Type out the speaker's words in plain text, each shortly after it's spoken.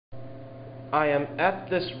I am at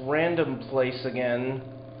this random place again,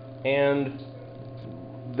 and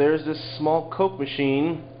there's this small Coke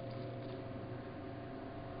machine.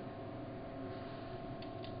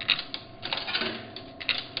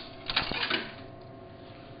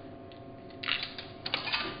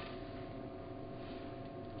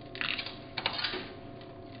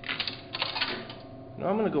 No,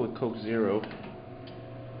 I'm gonna go with Coke Zero.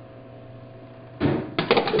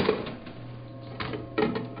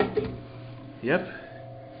 Yep,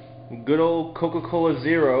 good old Coca-Cola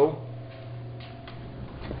Zero.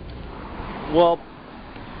 Well,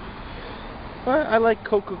 I like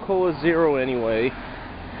Coca-Cola Zero anyway.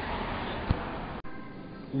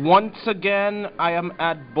 Once again, I am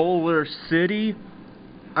at Boulder City.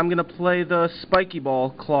 I'm gonna play the spiky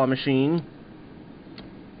ball claw machine.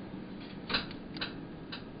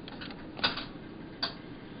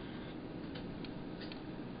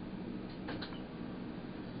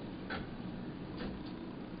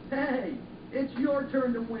 Hey, it's your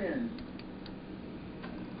turn to win.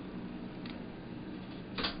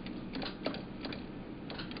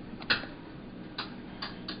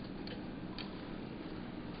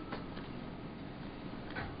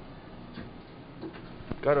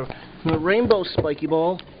 Got a rainbow spiky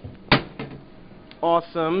ball.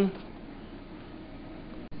 Awesome.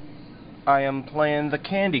 I am playing the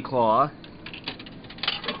candy claw.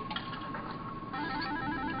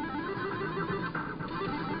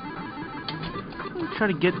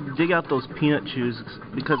 Try to dig out those peanut chews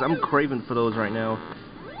because I'm craving for those right now.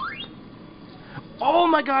 Oh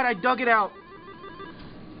my god, I dug it out.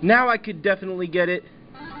 Now I could definitely get it.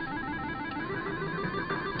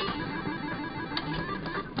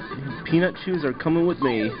 Peanut chews are coming with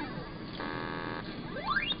me.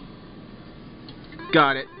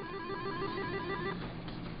 Got it.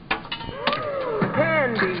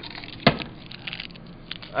 Candy.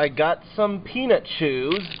 I got some peanut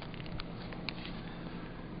chews.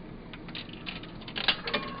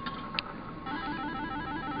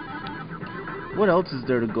 What else is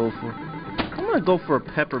there to go for? I'm gonna go for a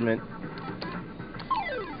peppermint.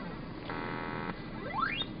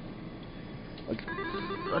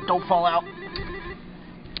 Don't fall out.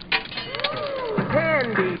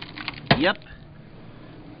 Candy. Yep.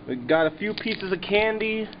 We got a few pieces of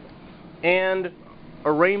candy and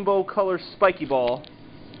a rainbow color spiky ball.